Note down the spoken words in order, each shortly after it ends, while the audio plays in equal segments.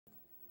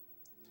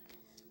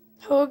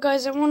Hello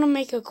guys, I want to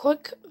make a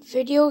quick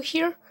video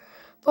here,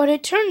 but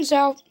it turns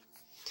out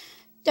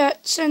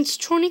that since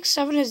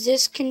 27 is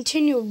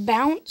discontinued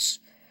bounce,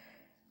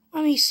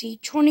 let me see,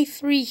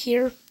 23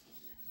 here.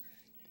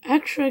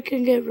 Actually, I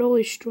can get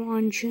really strong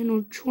on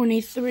channel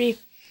 23,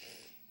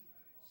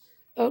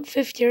 about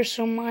 50 or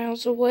so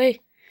miles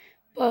away.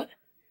 But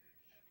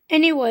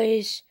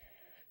anyways,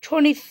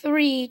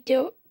 23,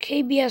 the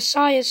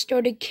KBSI has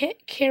started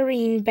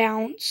carrying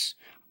bounce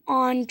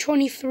on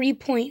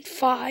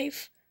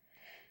 23.5.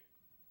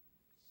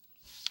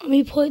 Let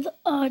me play the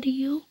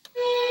audio.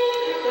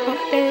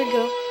 Oh, there we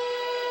go.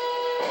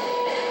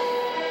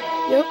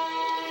 Yep.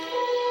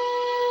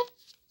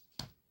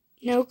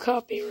 No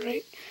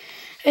copyright.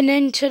 And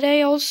then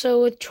today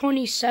also with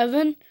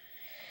 27,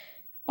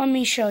 let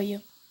me show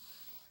you.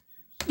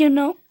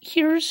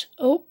 Here's,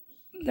 oh,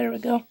 there we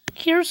go.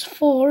 Here's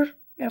 4.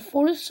 Yeah,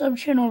 4 is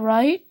sub-channel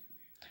right.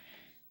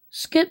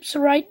 Skips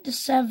right to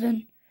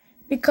 7.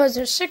 Because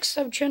their 6th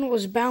sub-channel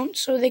was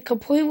bounced, so they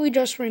completely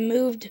just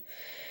removed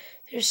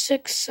their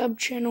 6th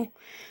sub-channel.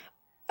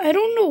 I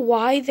don't know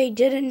why they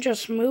didn't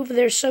just move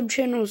their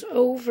sub-channels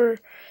over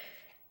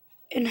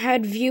and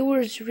had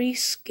viewers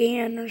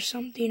rescan or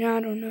something.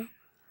 I don't know.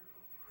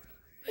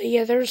 But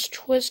yeah, there's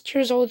Twist.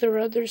 Here's all their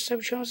other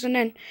sub-channels. And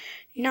then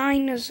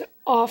 9 is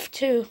off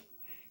too.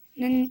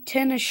 And then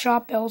 10 is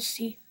Shop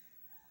LC.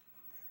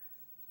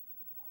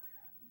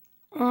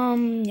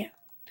 Yeah.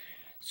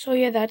 So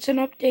yeah, that's an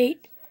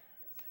update.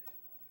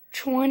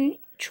 20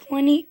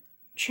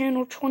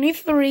 channel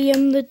 23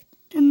 and the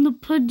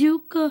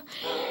Paducah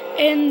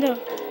and the.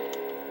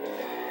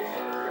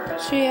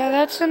 So yeah,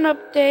 that's an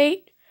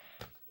update.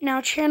 Now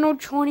channel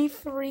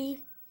 23,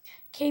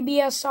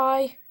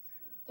 KBSI,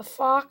 the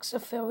Fox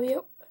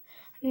affiliate,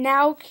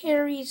 now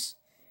carries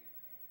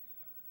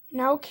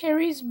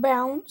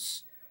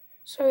bounce.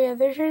 So yeah,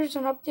 here's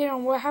an update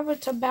on what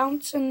happened to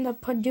bounce in the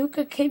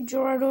Paducah, Cape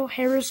Girardeau,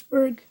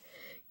 Harrisburg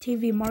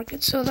TV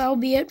market. So that'll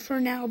be it for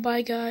now.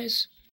 Bye guys.